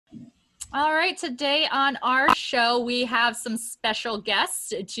All right, today on our show, we have some special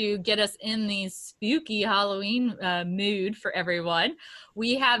guests to get us in the spooky Halloween mood for everyone.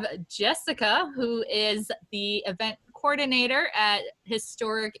 We have Jessica, who is the event coordinator at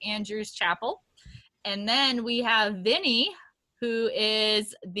Historic Andrews Chapel. And then we have Vinny, who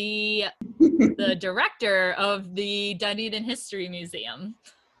is the director of the Dunedin History Museum.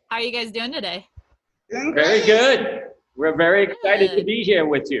 How are you guys doing today? Very good. We're very excited to Good. be here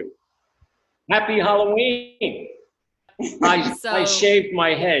with you. Happy Halloween. I shaved my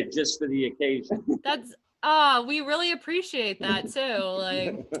head just for the occasion. That's we really appreciate that too.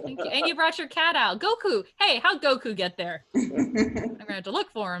 Like, thank you. And you brought your cat out. Goku. Hey, how'd Goku get there? I'm gonna have to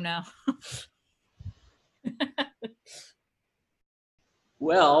look for him now.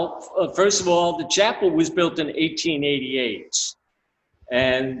 Well, first of all, the chapel was built in 1888.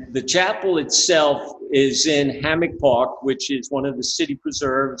 And the chapel itself is in Hammock Park, which is one of the city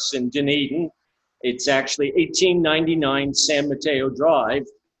preserves in Dunedin. It's actually 1899 San Mateo Drive,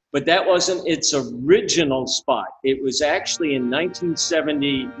 but that wasn't its original spot. It was actually in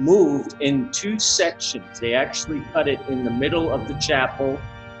 1970 moved in two sections. They actually cut it in the middle of the chapel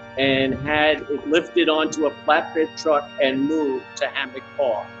and had it lifted onto a flatbed truck and moved to Hammock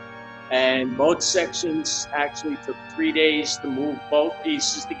Park. And both sections actually took 3 days to move both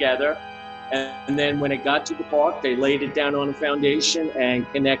pieces together. And then when it got to the park, they laid it down on a foundation and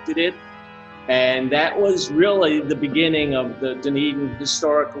connected it. And that was really the beginning of the Dunedin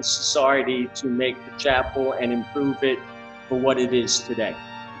Historical Society to make the chapel and improve it for what it is today.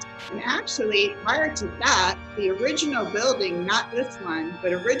 And actually, prior to that, the original building, not this one,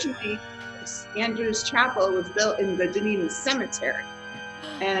 but originally Andrews Chapel was built in the Dunedin Cemetery.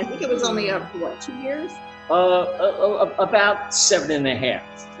 And I think it was only up for what, 2 years? About 7.5.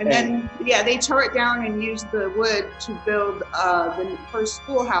 And then, yeah, they tore it down and used the wood to build the first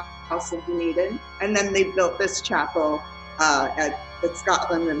schoolhouse of Dunedin. And then they built this chapel at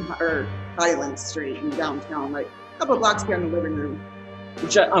Scotland and Highland Street in downtown, like a couple blocks beyond the living room.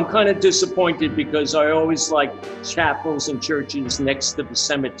 Which I'm kind of disappointed because I always like chapels and churches next to the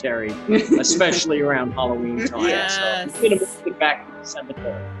cemetery, especially around Halloween time. Yes. So I'm going to move it back to the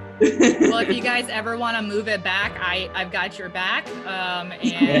cemetery. Well, if you guys ever want to move it back, I've got your back,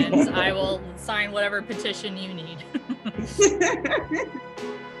 and I will sign whatever petition you need.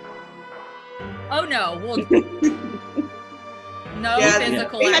 Oh no, no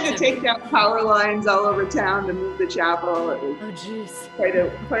physical. They had to take down power lines all over town to move the chapel. It was quite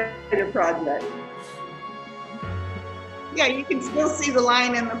a project. Yeah, you can still see the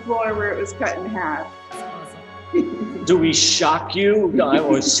line in the floor where it was cut in half. That's awesome. Do we shock you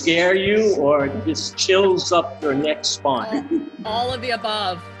or scare you or just chills up your neck spine? All of the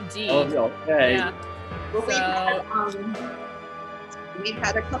above, indeed. Oh, okay. Yeah. Well, we've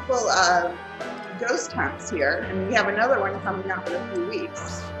had a couple of ghost hunts here, and we have another one coming up in a few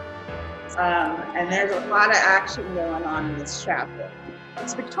weeks. And there's a lot of action going on in this chapel.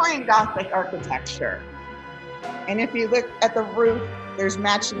 It's Victorian Gothic architecture. And if you look at the roof, there's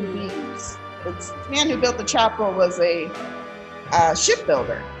matching beams. The man who built the chapel was a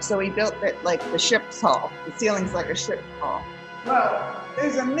shipbuilder. So he built it like the ship's hull. The ceiling's like a ship's hull. Well,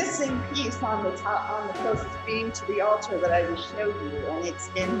 there's a missing piece on the top, on the closest beam to the altar that I just showed you, and it's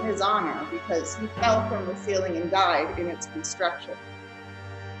in his honor because he fell from the ceiling and died in its construction.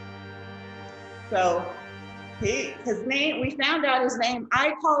 So his name, we found out his name.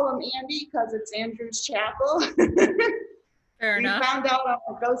 I call him Andy because it's Andrews Chapel. Fair enough. We found out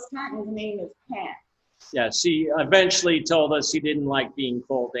on a ghost hunt his name is Ken. Yes, he eventually told us he didn't like being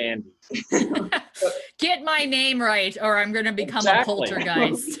called Andy. Get my name right, or I'm going to become a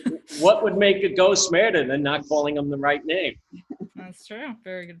poltergeist. What would make a ghost madder than not calling him the right name? That's true.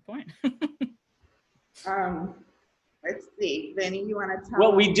 Very good point. Let's see, Vinny, you want to tell?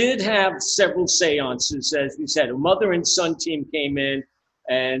 Well, we did have several seances, as we said. A mother and son team came in,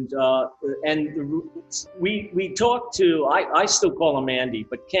 and we talked to. I still call him Andy,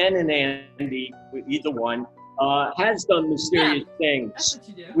 but Ken and Andy, either one, has done mysterious things. That's what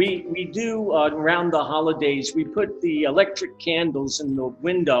you do. We do around the holidays. We put the electric candles in the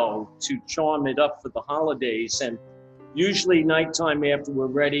window to charm it up for the holidays, and usually nighttime after we're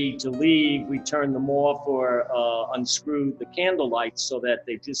ready to leave, we turn them off or unscrew the candle lights so that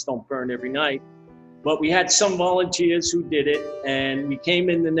they just don't burn every night. But we had some volunteers who did it, and we came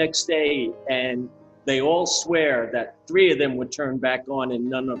in the next day, and they all swear that 3 of them were turned back on and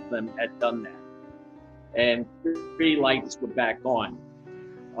none of them had done that. And 3 lights were back on.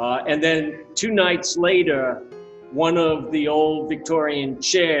 And then 2 nights later, one of the old Victorian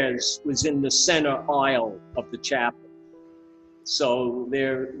chairs was in the center aisle of the chapel. So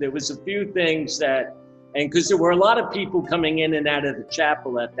there was a few things that, and because there were a lot of people coming in and out of the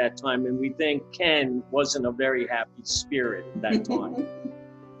chapel at that time, and we think Ken wasn't a very happy spirit at that time.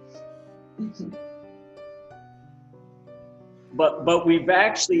 But we've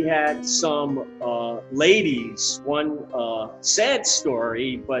actually had some ladies, one sad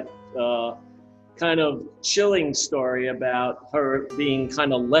story, but kind of chilling story about her being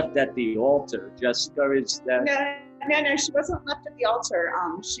kind of left at the altar. Jessica, is that? No, she wasn't left at the altar.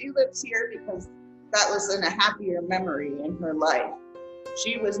 She lives here because that was in a happier memory in her life.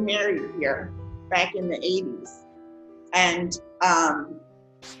 She was married here back in the 80s. And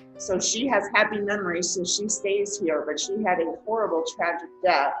so she has happy memories, so she stays here, but she had a horrible, tragic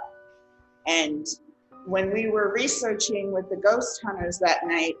death. And when we were researching with the ghost hunters that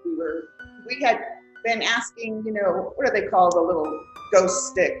night, we had been asking, you know, what do they call the little ghost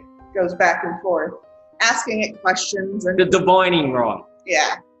stick, goes back and forth, asking it questions. And the divining rod.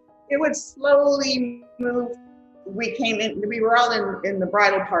 Yeah, it would slowly move. We were all in the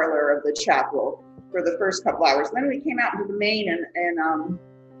bridal parlor of the chapel for the first couple hours. Then we came out into the main, and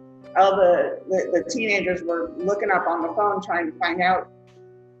all the teenagers were looking up on the phone trying to find out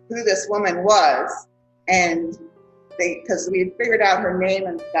who this woman was, and because we had figured out her name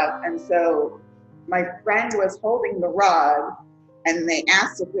and stuff, and so my friend was holding the rod, and they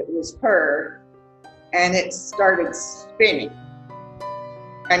asked if it was her, and it started spinning.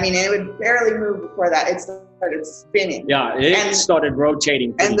 I mean, it would barely move before that. It started spinning. Yeah, it started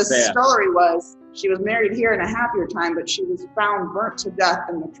rotating pretty fast. And the story was, she was married here in a happier time, but she was found burnt to death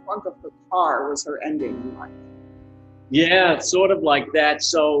in the trunk of her car was her ending in life. Yeah, sort of like that.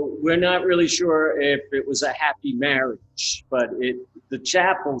 So we're not really sure if it was a happy marriage, but the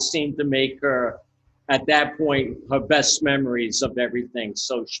chapel seemed to make her, at that point, her best memories of everything.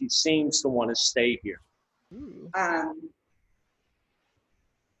 So she seems to want to stay here.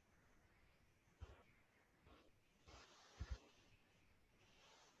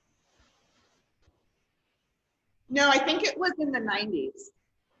 No, I think it was in the 90s.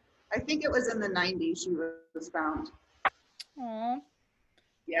 I think it was in the 90s she was found. Aww.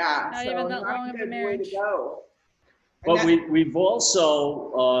 Yeah, not so even that not long a of a good way marriage. to go. But we've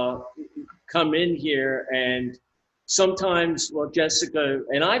also come in here, and sometimes, well, Jessica,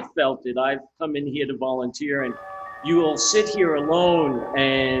 and I've felt it, I've come in here to volunteer, and you will sit here alone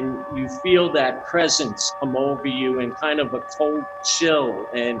and you feel that presence come over you, and kind of a cold chill,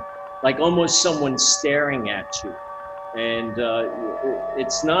 and like almost someone staring at you. And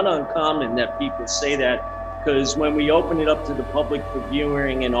it's not uncommon that people say that, because when we open it up to the public for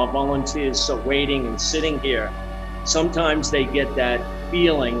viewing and our volunteers are waiting and sitting here, sometimes they get that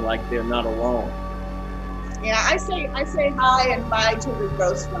feeling like they're not alone. Yeah, I say hi and bye to the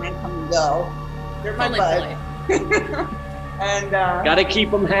ghosts when I come and go. They're my bud. And gotta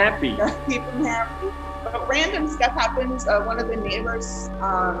keep them happy. Gotta keep them happy. But random stuff happens. One of the neighbors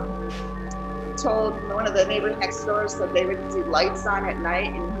told one of the neighbors next door said they would see lights on at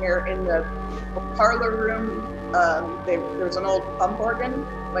night, and here in the parlor room, there's an old pump organ,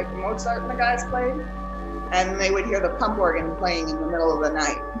 like Mozart and the guys played, and they would hear the pump organ playing in the middle of the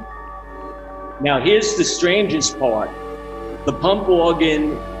night. Now here's the strangest part. The pump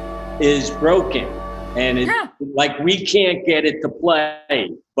organ is broken, and like we can't get it to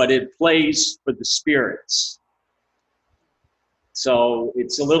play, but it plays for the spirits. So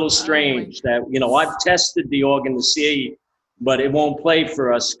it's a little strange that, you know, I've tested the organ to see, but it won't play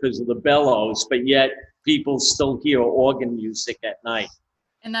for us because of the bellows, but yet people still hear organ music at night.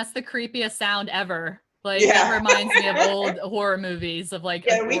 And that's the creepiest sound ever. Like, that reminds me of old horror movies of like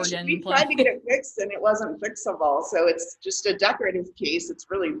an organ. We tried to get it fixed and it wasn't fixable. So it's just a decorative piece. It's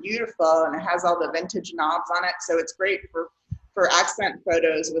really beautiful and it has all the vintage knobs on it. So it's great for accent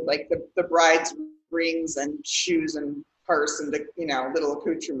photos with like the bride's rings and shoes and purse and the, you know, little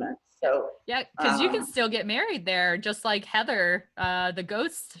accoutrements. So yeah, because you can still get married there, just like Heather, the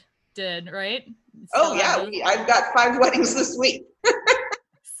ghost did, right? Oh yeah, I've got 5 weddings this week.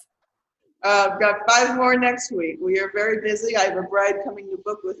 I've got 5 more next week. We are very busy. I have a bride coming to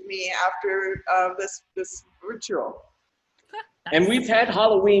book with me after this ritual. And we've had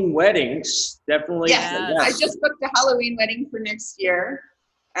Halloween weddings, definitely. Yes. I just booked a Halloween wedding for next year.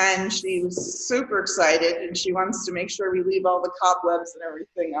 And she was super excited, and she wants to make sure we leave all the cobwebs and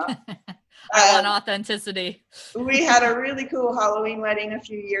everything up. I want authenticity. We had a really cool Halloween wedding a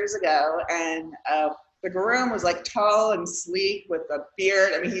few years ago, and the groom was like tall and sleek with a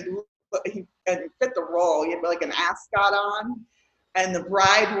beard. I mean, he fit the role. He had like an ascot on, and the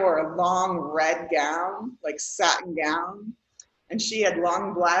bride wore a long red gown, like satin gown, and she had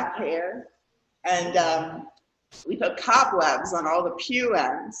long black hair. And we put cobwebs on all the pew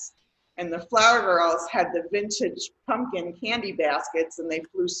ends. And the flower girls had the vintage pumpkin candy baskets, and they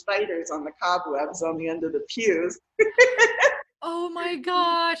flew spiders on the cobwebs on the end of the pews. Oh my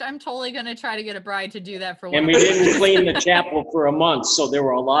gosh, I'm totally gonna try to get a bride to do that for one. And we didn't clean the chapel for a month, so there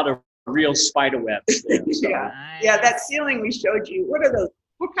were a lot of real spider webs there. So. Yeah. Nice. Yeah, that ceiling we showed you. What are those?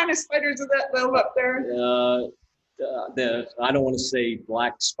 What kind of spiders are that though up there? I don't want to say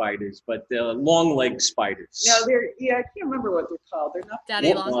black spiders, but the long leg spiders. No, I can't remember what they're called. They're not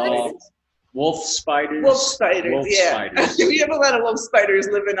Daddy long legs. Wolf spiders. wolf spiders. Wolf Yeah, spiders. we have a lot of wolf spiders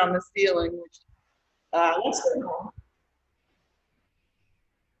living on the ceiling. Which, let's go home.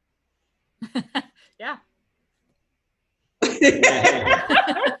 Yeah.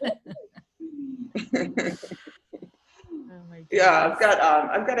 Oh my Yeah, goodness.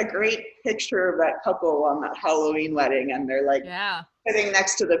 I've got a great picture of that couple on that Halloween wedding, and they're like Yeah. sitting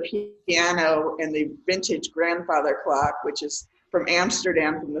next to the piano and the vintage grandfather clock, which is from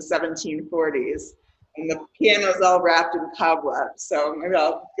Amsterdam from the 1740s. And the piano's all wrapped in cobwebs. So maybe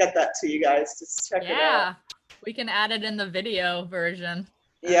I'll get that to you guys to check it out. Yeah. We can add it in the video version.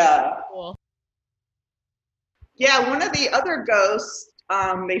 Yeah. Cool. Yeah, one of the other ghosts,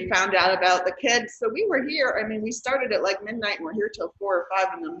 they found out about the kids. So we were here. I mean, we started at like midnight and we're here till 4 or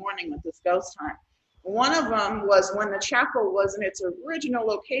 5 in the morning with this ghost hunt. One of them was when the chapel was in its original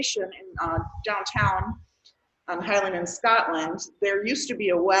location in downtown Highland in Scotland. There used to be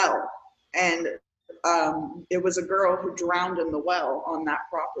a well, and it was a girl who drowned in the well on that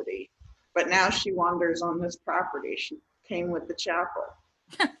property. But now she wanders on this property. She came with the chapel.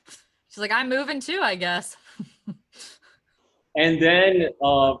 She's like, I'm moving too, I guess. And then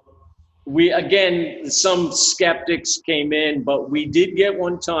some skeptics came in, but we did get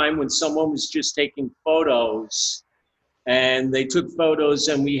one time when someone was just taking photos, and they took photos,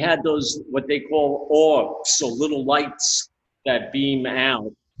 and we had those, what they call orbs, so little lights that beam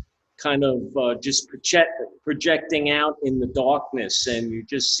out, kind of just projecting out in the darkness, and you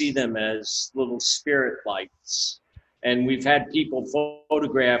just see them as little spirit lights. And we've had people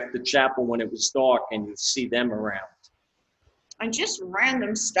photograph the chapel when it was dark, and you see them around. And just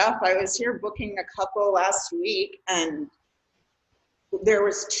random stuff. I was here booking a couple last week, and there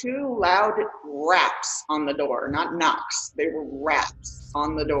was 2 loud raps on the door, not knocks. They were raps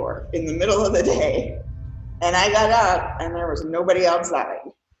on the door in the middle of the day. And I got up, and there was nobody outside.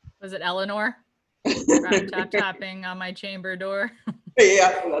 Was it Eleanor? Tapping on my chamber door.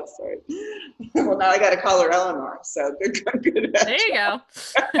 Yeah, that's right. Well, now I got to call her Eleanor. So good. There you go.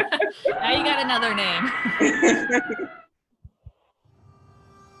 Now you got another name.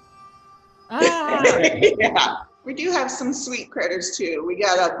 Ah. Yeah, we do have some sweet critters too. We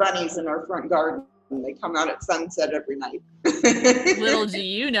got bunnies in our front garden. They come out at sunset every night. Little do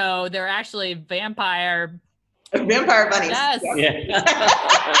you know, they're actually vampire bunnies. Yes.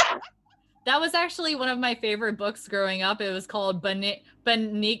 Yeah. That was actually one of my favorite books growing up. It was called Yeah!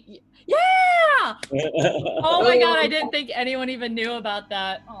 Oh my God, I didn't think anyone even knew about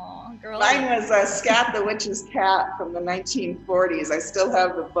that. Oh, girl. Mine was Scat the Witch's Cat from the 1940s. I still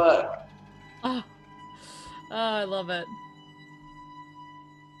have the book. Oh, I love it.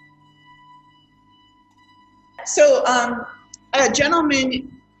 So a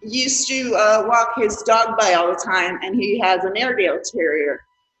gentleman used to walk his dog by all the time, and he has an Airedale Terrier.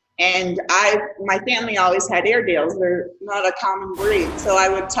 And my family always had Airedales. They're not a common breed. So I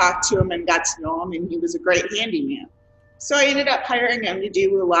would talk to him and got to know him, and he was a great handyman. So I ended up hiring him to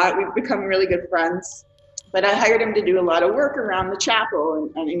do a lot. We've become really good friends. But I hired him to do a lot of work around the chapel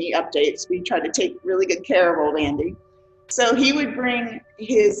and any updates. We tried to take really good care of old Andy. So he would bring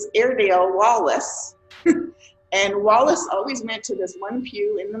his Airedale, Wallace. And Wallace always went to this one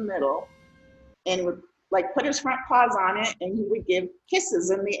pew in the middle and would like put his front paws on it, and he would give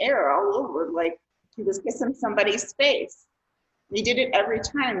kisses in the air all over, like he was kissing somebody's face. He did it every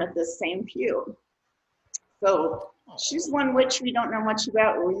time at this same pew. So she's one witch we don't know much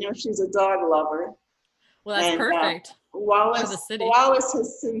about, but we know she's a dog lover. Well, that's perfect. Wallace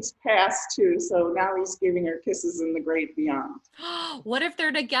has since passed too, so now he's giving her kisses in the great beyond. What if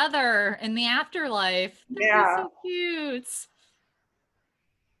they're together in the afterlife? That'd Yeah. be so cute.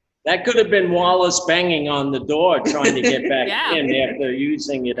 That could have been Wallace banging on the door trying to get back Yeah. in after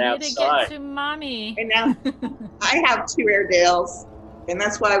using it I need to get outside. to mommy. And now I have 2 Airedales, and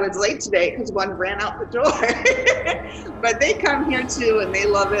that's why I was late today, because one ran out the door. But they come here too, and they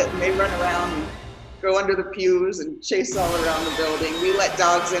love it, and they run around and go under the pews and chase all around the building. We let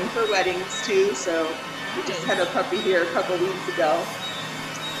dogs in for weddings too, so we just had a puppy here a couple weeks ago.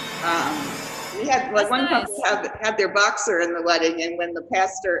 We had That's one nice. couple had their boxer in the wedding, and when the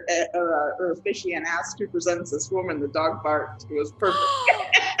pastor or officiant asked who presents this woman, the dog barked. It was perfect.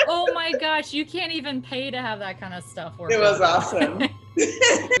 Oh my gosh, you can't even pay to have that kind of stuff work. It was out. awesome.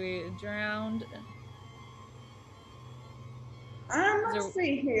 We drowned. Let's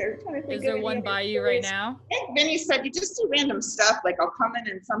see here. I'm trying to think Is there of one any by other you right stories. now? I think Vinny said you just do random stuff. Like I'll come in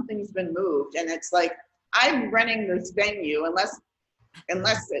and something's been moved, and it's like I'm running this venue unless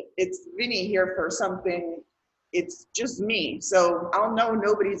it's Vinny here for something. It's just me, so I'll know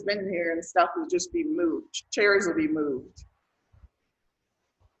nobody's been here and stuff will just be moved. Chairs will be moved.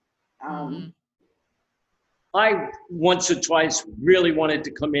 I once or twice really wanted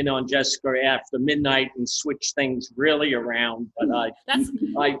to come in on Jessica after midnight and switch things really around, but That's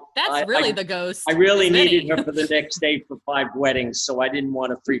really the ghost. I really It's needed Vinny. her for the next day for 5 weddings, so I didn't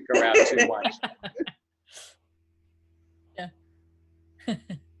want to freak her out too much.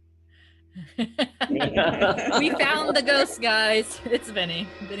 We found the ghost, guys. It's Vinny.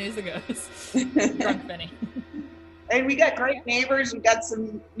 Vinny's the ghost. Drunk Vinny. And we got great neighbors. We got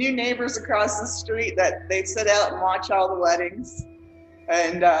some new neighbors across the street that they sit out and watch all the weddings.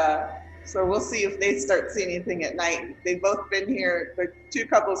 And so we'll see if they start seeing anything at night. They've both been here, the 2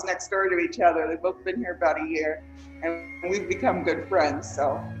 couples next door to each other. They've both been here about a year, and we've become good friends.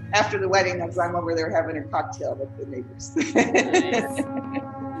 So after the wedding, as I'm over there having a cocktail with the neighbors. Nice.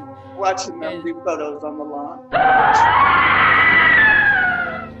 Watching them do photos on the lawn.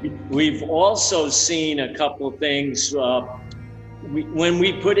 We've also seen a couple of things. When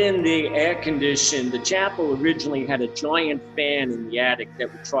we put in the air condition, the chapel originally had a giant fan in the attic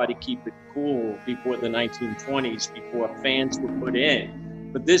that would try to keep it cool before the 1920s, before fans were put in.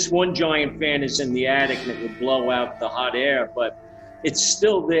 But this one giant fan is in the attic and it would blow out the hot air, but it's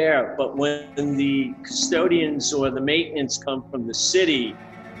still there. But when the custodians or the maintenance come from the city,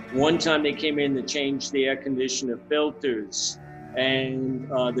 one time they came in to change the air conditioner filters, and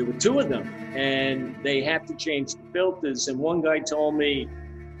there were 2 of them, and they had to change the filters. And one guy told me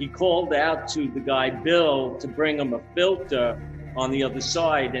he called out to the guy Bill to bring him a filter on the other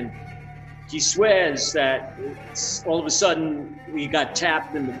side, and he swears that all of a sudden he got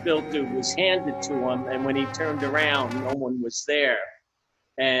tapped and the filter was handed to him, and when he turned around, no one was there.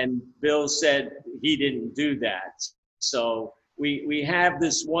 And Bill said he didn't do that. So we have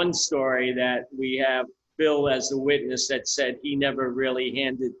this one story that we have Bill as a witness that said he never really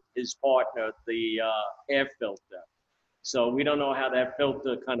handed his partner the air filter. So we don't know how that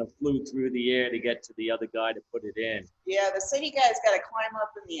filter kind of flew through the air to get to the other guy to put it in. Yeah, the city guy's got to climb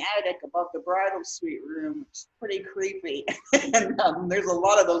up in the attic above the bridal suite room. It's pretty creepy. And there's a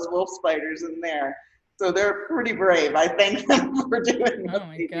lot of those wolf spiders in there. So they're pretty brave. I thank them for doing what Oh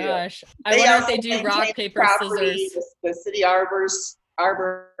my they gosh. do. I wonder if they do rock, maintain paper, property. scissors. The city arborists,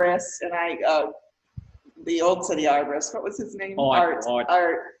 and the old city arborist, what was his name? Art.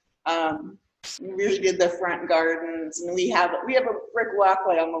 We really did the front gardens, and we have a brick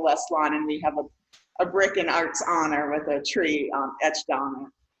walkway on the west lawn, and we have a brick in Art's honor with a tree etched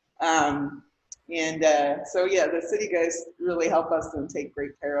on it. So yeah, the city guys really help us and take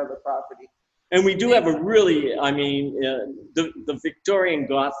great care of the property. And we do have a really, I mean, the Victorian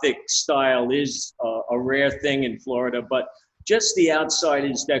Gothic style is a rare thing in Florida, but just the outside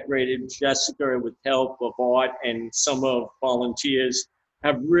is decorated. Jessica, with help of Art and some of volunteers,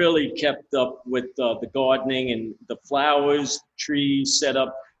 have really kept up with the gardening and the flowers, trees set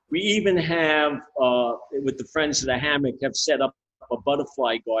up. We even have, with the Friends of the Hammock, have set up a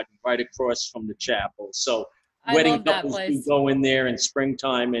butterfly garden right across from the chapel. So wedding couples can go in there in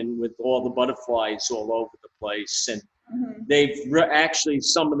springtime and with all the butterflies all over the place. And they've actually,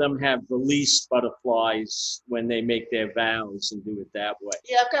 some of them have released butterflies when they make their vows and do it that way.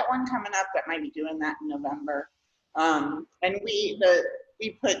 Yeah, I've got one coming up that might be doing that in November. And we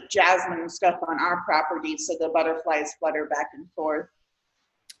put jasmine stuff on our property so the butterflies flutter back and forth.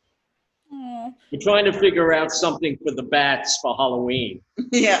 Aww. We're trying to figure out something for the bats for Halloween.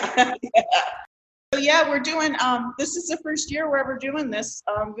 Yeah. So yeah, we're doing, this is the first year we're ever doing this.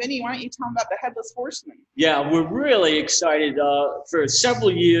 Vinny, why don't you tell them about the Headless Horseman? Yeah, we're really excited. For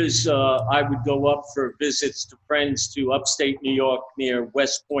several years, I would go up for visits to friends to upstate New York near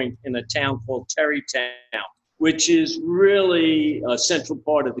West Point in a town called Terrytown, which is really a central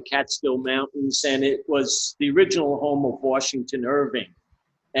part of the Catskill Mountains, and it was the original home of Washington Irving.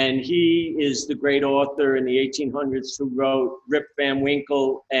 And he is the great author in the 1800s who wrote Rip Van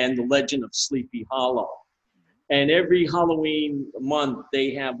Winkle and The Legend of Sleepy Hollow. And every Halloween month,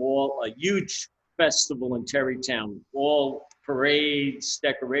 they have a huge festival in Terrytown, all parades,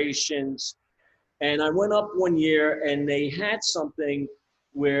 decorations. And I went up one year and they had something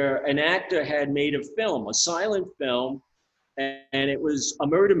where an actor had made a film, a silent film, and it was a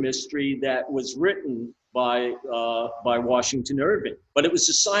murder mystery that was written by Washington Irving. But it was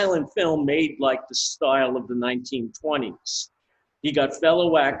a silent film made like the style of the 1920s. He got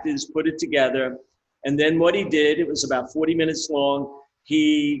fellow actors, put it together, and then what he did, it was about 40 minutes long,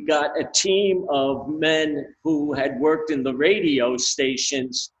 he got a team of men who had worked in the radio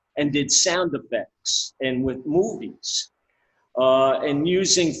stations and did sound effects and with movies, and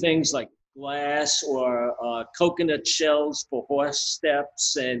using things like glass or coconut shells for horse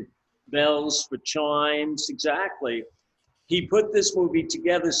steps and bells for chimes, exactly. He put this movie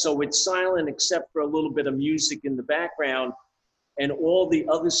together so it's silent except for a little bit of music in the background, and all the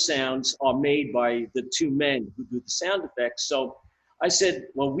other sounds are made by the two men who do the sound effects. So I said,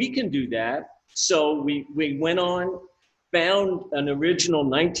 well, we can do that. So we went on, found an original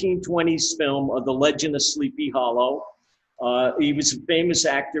 1920s film of The Legend of Sleepy Hollow. He was a famous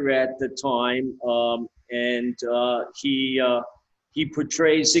actor at the time, and he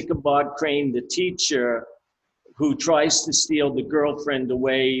portrays Ichabod Crane, the teacher, who tries to steal the girlfriend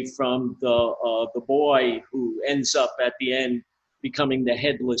away from the boy, who ends up at the end becoming the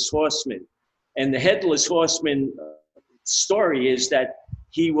Headless Horseman. And the Headless Horseman story is that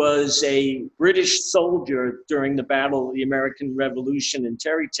he was a British soldier during the Battle of the American Revolution in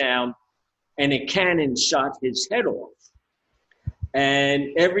Terrytown, and a cannon shot his head off. And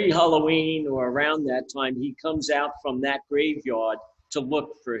every Halloween or around that time, he comes out from that graveyard to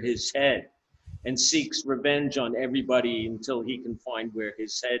look for his head and seeks revenge on everybody until he can find where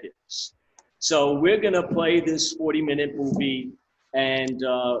his head is. So we're gonna play this 40-minute movie. And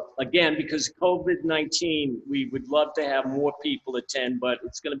again, because COVID-19, we would love to have more people attend, but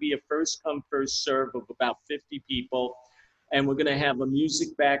it's gonna be a first come, first serve of about 50 people. And we're gonna have a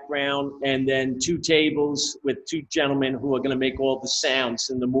music background and then 2 tables with 2 gentlemen who are gonna make all the sounds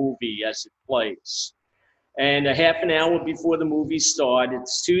in the movie as it plays. And a half an hour before the movie starts,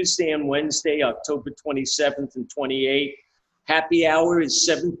 it's Tuesday and Wednesday, October 27th and 28th. Happy hour is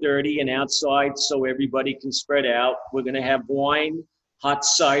 7:30 and outside so everybody can spread out. We're gonna have wine, hot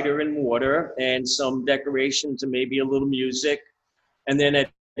cider and water, and some decorations and maybe a little music. And then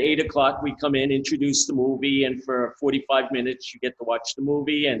at 8 o'clock, we come in, introduce the movie, and for 45 minutes, you get to watch the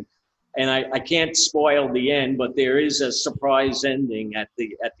movie. And I can't spoil the end, but there is a surprise ending at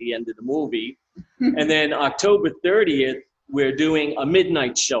the end of the movie. And then October 30th, we're doing a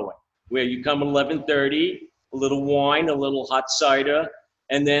midnight showing where you come at 11:30, a little wine, a little hot cider,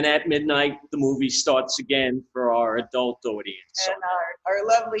 and then at midnight, the movie starts again for our adult audience. And our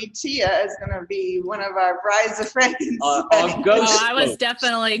lovely Tia is going to be one of our brides of Frankenstein. Our ghost I was folks.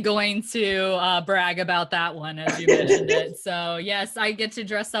 definitely going to brag about that one as you mentioned it. So yes, I get to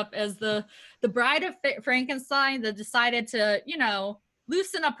dress up as the bride of Frankenstein that decided to,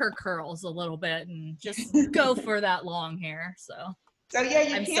 loosen up her curls a little bit and just go for that long hair. So yeah,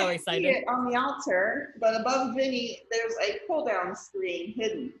 you I'm can't so see excited. it on the altar, but above Vinny, there's a pull-down screen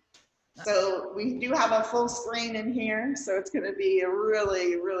hidden. So we do have a full screen in here, so it's going to be a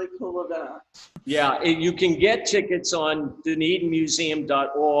really, really cool event. Yeah, you can get tickets on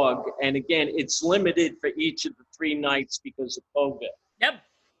DunedinMuseum.org. And again, it's limited for each of the 3 nights because of COVID. Yep,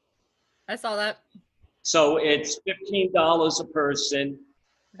 I saw that. So it's $15 a person.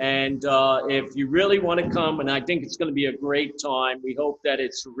 And if you really want to come, and I think it's going to be a great time, we hope that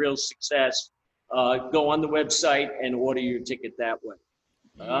it's a real success, go on the website and order your ticket that way.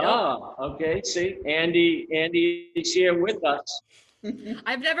 Yep. Ah, okay. See, Andy is here with us.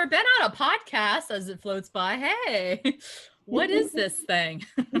 I've never been on a podcast as it floats by. Hey, what is this thing?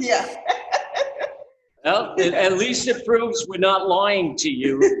 Yeah. Well, at least it proves we're not lying to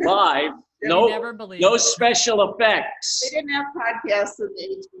you live. No special effects. They didn't have podcasts in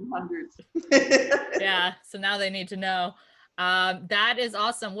the 1800s. Yeah, so now they need to know. That is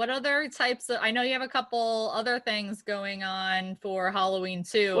awesome. What other types of, I know you have a couple other things going on for Halloween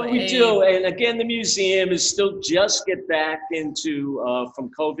too. Well, we do. And again, the museum is still just get back into from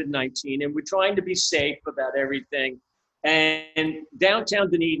COVID-19, and we're trying to be safe about everything. And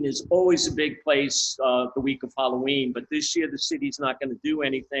downtown Dunedin is always a big place the week of Halloween, but this year the city's not going to do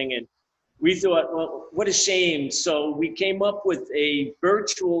anything. And we thought, well, what a shame. So we came up with a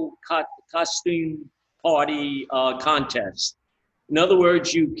virtual costume party contest. In other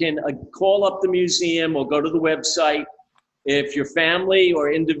words, you can call up the museum or go to the website. If your family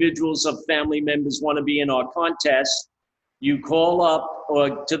or individuals of family members want to be in our contest, you call up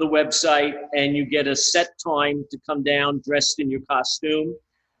or to the website and you get a set time to come down dressed in your costume.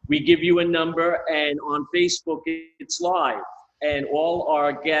 We give you a number, and on Facebook, it's live. And all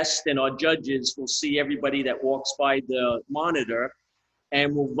our guests and our judges will see everybody that walks by the monitor.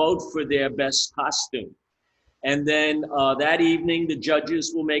 and will vote for their best costume. And then that evening, the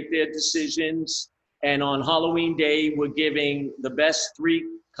judges will make their decisions. And on Halloween Day, we're giving the best 3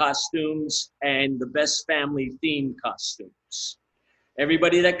 costumes and the best family themed costumes.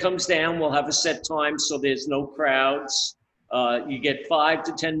 Everybody that comes down will have a set time, so there's no crowds. You get 5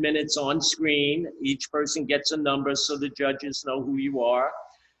 to 10 minutes on screen. Each person gets a number so the judges know who you are.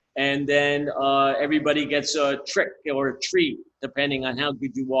 And then everybody gets a trick or a treat, depending on how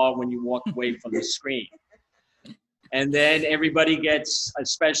good you are when you walk away from the screen. And then everybody gets a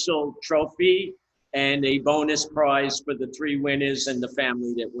special trophy and a bonus prize for the 3 winners and the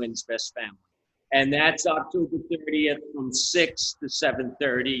family that wins Best Family. And that's October 30th from 6 to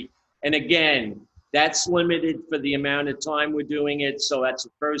 7:30. And again, that's limited for the amount of time we're doing it. So that's a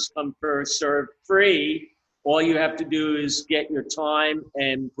first come, first serve, free. All you have to do is get your time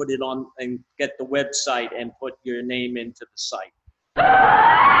and put it on and get the website and put your name into the site.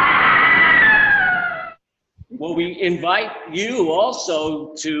 Well, we invite you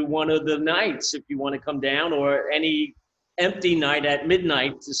also to one of the nights if you want to come down, or any empty night at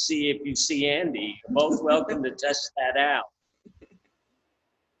midnight to see if you see Andy. You're both welcome to test that out.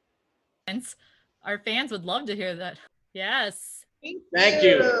 Our fans would love to hear that. Yes. Thank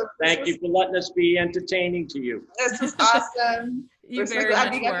you. Thank you for letting us be entertaining to you. This was awesome. You We're so very glad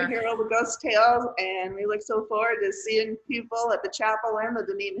much we got were. to hear all the ghost tales, and we look so forward to seeing people at the chapel and the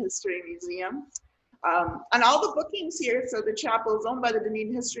Dunedin History Museum. And all the bookings here, so the chapel is owned by the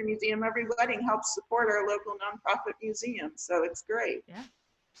Dunedin History Museum. Every wedding helps support our local nonprofit museum, so it's great. Yeah.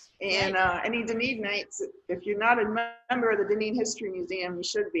 And any Dunedinites, if you're not a member of the Dunedin History Museum, you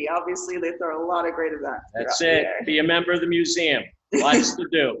should be. Obviously, they throw a lot of great events. That's throughout the it. year. Be a member of the museum. Lots to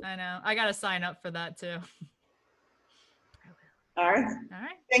do. I know. I got to sign up for that too. All right. All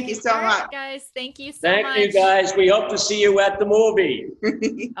right. Thank you so All right, much. guys. Thank you so Thank much. you, guys. We hope to see you at the movie.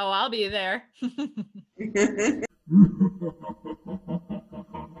 Oh, I'll be there.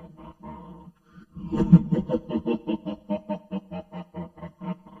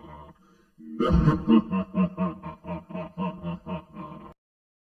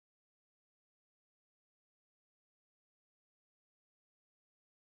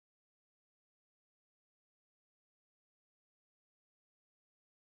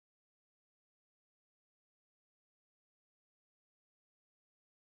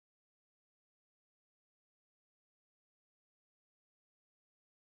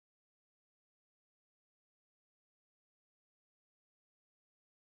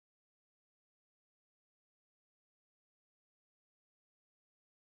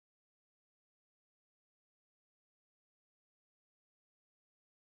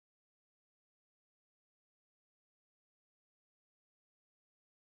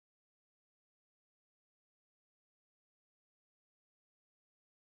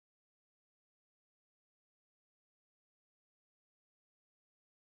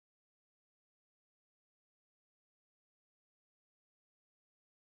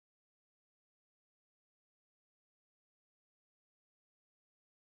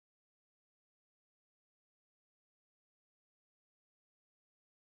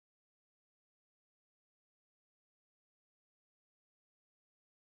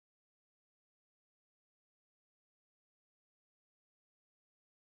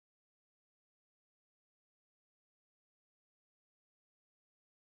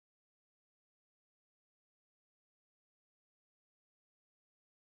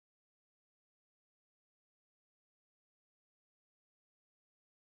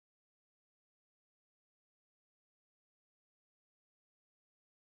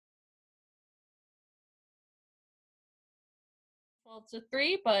 To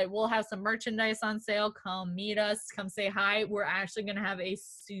 3, but we'll have some merchandise on sale. Come meet us. Come say hi. We're actually going to have a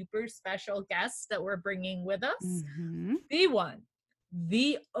super special guest that we're bringing with us. Mm-hmm. The one,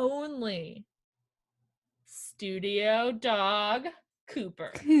 the only studio dog,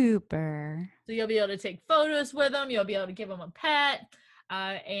 Cooper. Cooper. So you'll be able to take photos with him. You'll be able to give him a pet.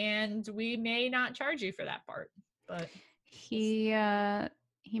 And we may not charge you for that part, but He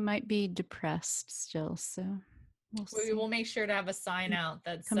might be depressed still, so we will make sure to have a sign out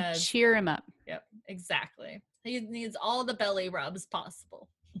that come says, cheer him up. yep, exactly. He needs all the belly rubs possible.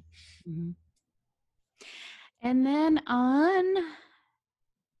 Mm-hmm. And then on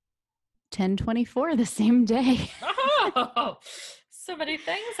 10/24, the same day, Oh, so many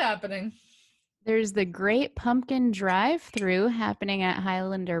things happening. there's the Great Pumpkin Drive-Through happening at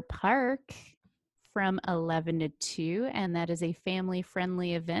Highlander Park from 11 to 2, and that is a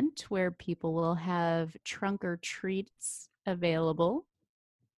family-friendly event where people will have trunk or treats available.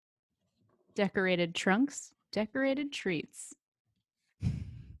 Decorated trunks, decorated treats.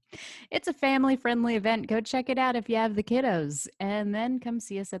 It's a family-friendly event. Go check it out if you have the kiddos. And then come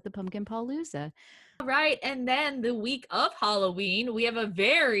see us at the Pumpkin Palooza. Right. And then the week of Halloween, we have a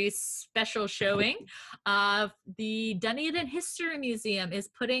very special showing. The Dunedin History Museum is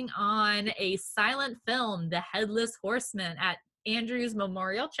putting on a silent film, The Headless Horseman, at Andrews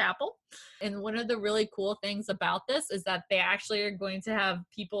Memorial Chapel. And one of the really cool things about this is that they actually are going to have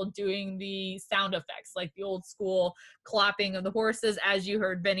people doing the sound effects, like the old school clapping of the horses, as you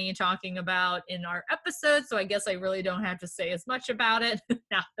heard Benny talking about in our episode. So I guess I really don't have to say as much about it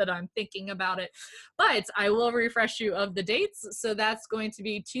now that I'm thinking about it. But I will refresh you of the dates. So that's going to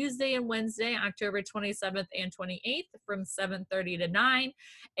be Tuesday and Wednesday, October 27th and 28th from 7:30 to 9.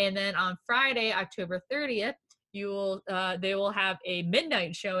 And then on Friday, October 30th, they will have a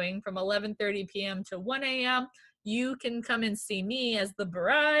midnight showing from 11:30 p.m. to 1 a.m. You can come and see me as the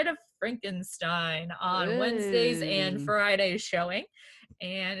Bride of Frankenstein on Wednesdays and Ooh. Fridays showing.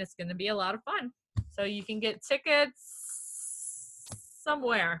 And it's going to be a lot of fun. So you can get tickets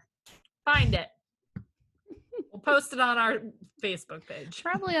somewhere. Find it. We'll post it on our Facebook page.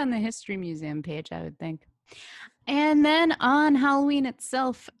 Probably on the History Museum page, I would think. And then on Halloween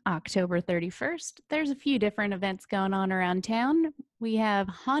itself, October 31st, there's a few different events going on around town. We have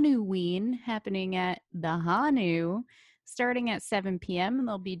Hanuween happening at the Hanu starting at 7 p.m. And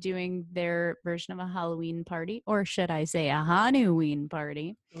they'll be doing their version of a Halloween party, or should I say a Hanuween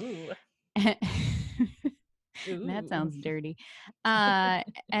party. Ooh. That sounds dirty.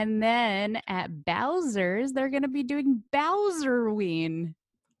 And then at Bowser's, they're going to be doing Bowserween.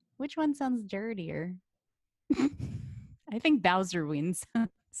 Which one sounds dirtier? I think Bowserween sounds.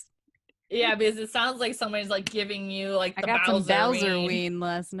 Yeah, because it sounds like somebody's like giving you like the I got some Bowserween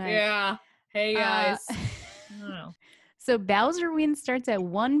last night. Yeah. Hey guys. I don't know. So Bowserween starts at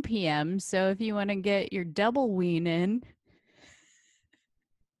 1 p.m. So if you want to get your double ween in,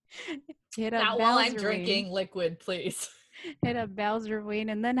 hit up Not while I'm Bowserween. drinking liquid, please. Hit up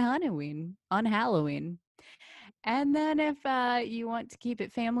Bowserween and then Hanuween on Halloween. And then if you want to keep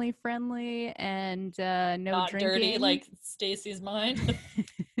it family friendly and no Not drinking, dirty like Stacy's mind.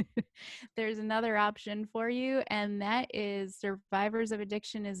 there's another option for you, and that is Survivors of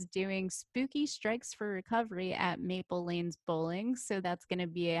Addiction is doing Spooky Strikes for Recovery at Maple Lanes Bowling. So that's going to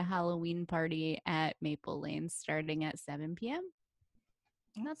be a Halloween party at Maple Lanes starting at 7 p.m.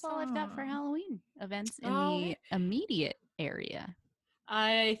 And that's all I've got for Halloween events in the immediate area.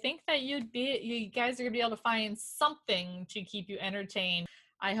 I think that you guys are gonna be able to find something to keep you entertained.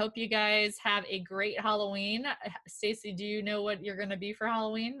 I hope you guys have a great Halloween. Stacy, do you know what you're gonna be for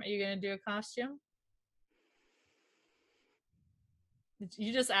Halloween? Are you gonna do a costume?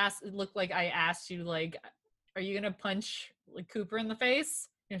 You just asked. It looked like I asked you. Like, are you gonna punch like Cooper in the face?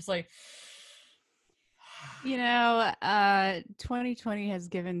 You're just like. You know, 2020 has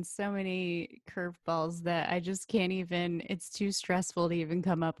given so many curveballs that I just can't even, it's too stressful to even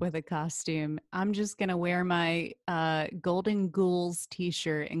come up with a costume. I'm just going to wear my Golden Ghouls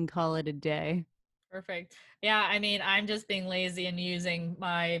t-shirt and call it a day. Perfect. Yeah, I mean, I'm just being lazy and using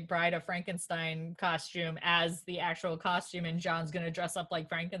my Bride of Frankenstein costume as the actual costume, and John's going to dress up like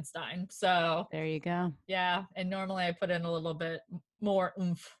Frankenstein. So there you go. Yeah, and normally I put in a little bit more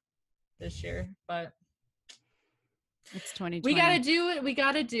oomph this year, but it's 2020. We got to do what we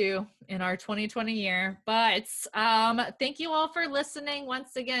got to do in our 2020 year. But thank you all for listening.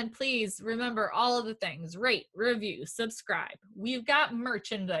 Once again, please remember all of the things. Rate, review, subscribe. We've got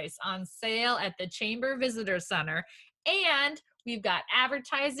merchandise on sale at the Chamber Visitor Center. And we've got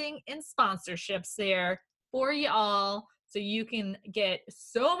advertising and sponsorships there for you all. So you can get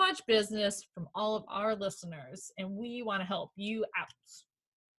so much business from all of our listeners. And we want to help you out.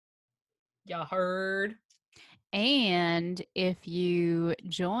 You heard? And if you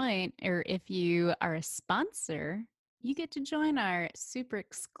join, or if you are a sponsor, you get to join our super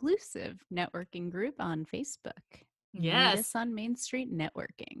exclusive networking group on Facebook. Yes. Meet us on Main Street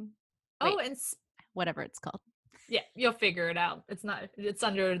Networking. Oh, and whatever it's called. Yeah, you'll figure it out. It's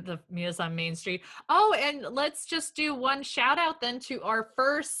under the Meet Us on Main Street. Oh, and let's just do one shout out then to our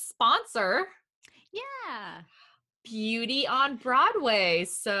first sponsor. Yeah. Beauty on Broadway.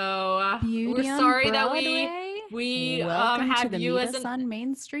 So Beauty we're sorry on Broadway? that we welcome have to the you Meet as Us on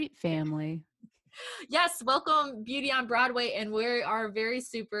Main Street family. Yes, welcome Beauty on Broadway, and we are very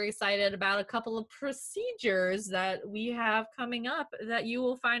super excited about a couple of procedures that we have coming up that you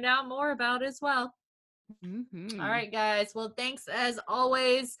will find out more about as well. Mm-hmm. All right, guys. Well, thanks as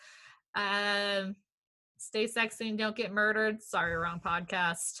always. Stay sexy and don't get murdered. Sorry, wrong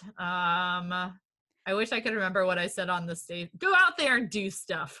podcast. I wish I could remember what I said on the stage. Go out there and do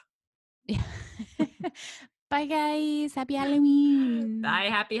stuff. Bye, guys. Happy Halloween. Bye.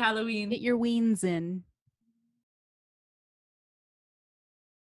 Happy Halloween. Get your weens in.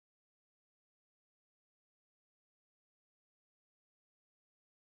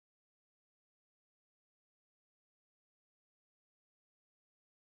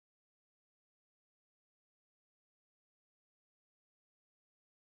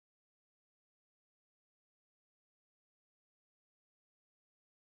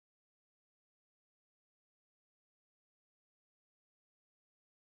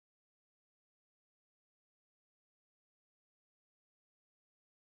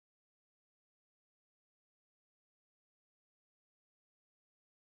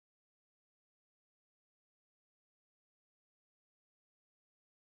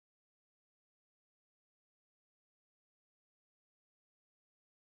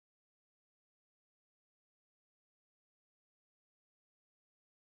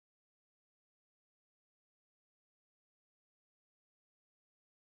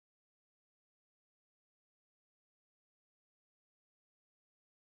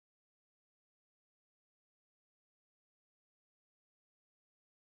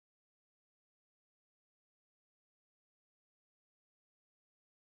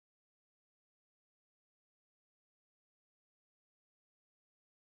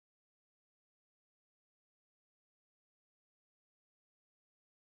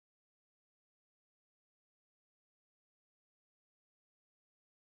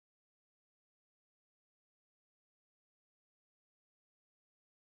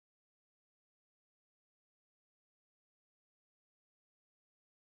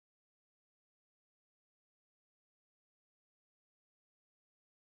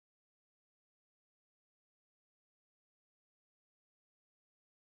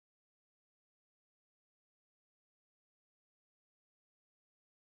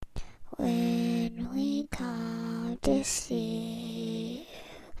 When we come to see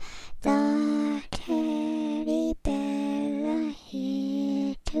the teddy bears are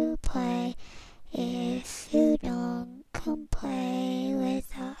here to play. If you don't come play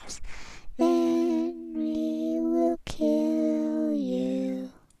with us, then we will kill you.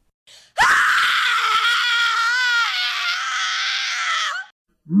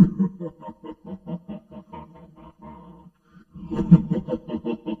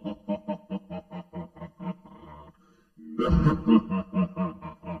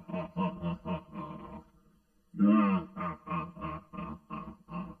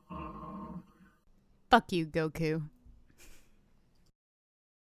 Fuck you, Goku.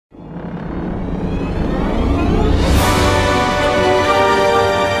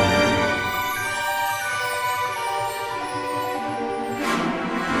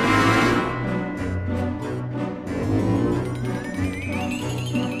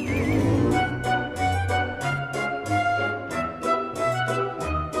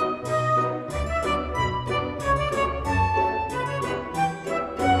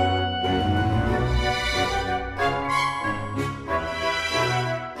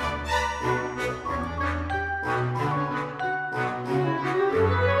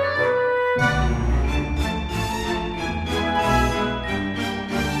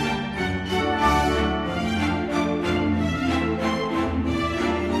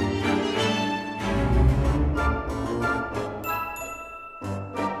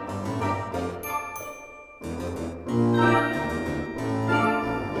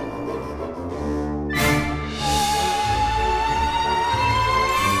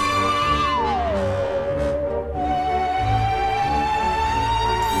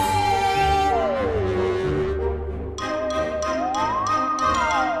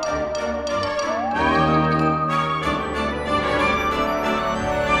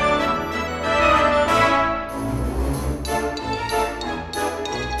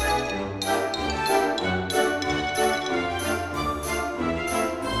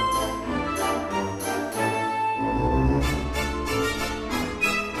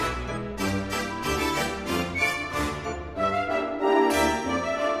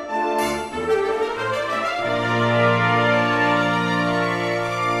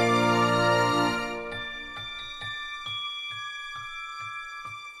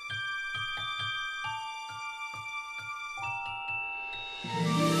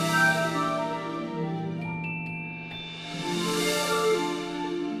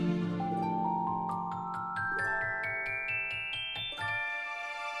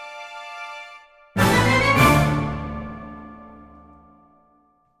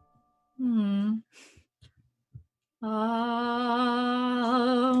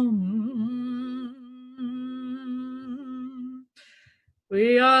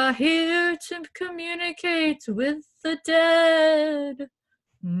 We are here to communicate with the dead.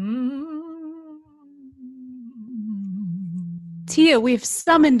 Tia, we've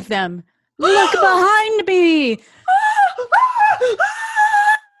summoned them. Look behind me.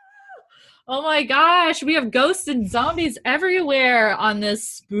 Oh my gosh, we have ghosts and zombies everywhere on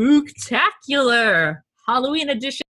this spooktacular Halloween edition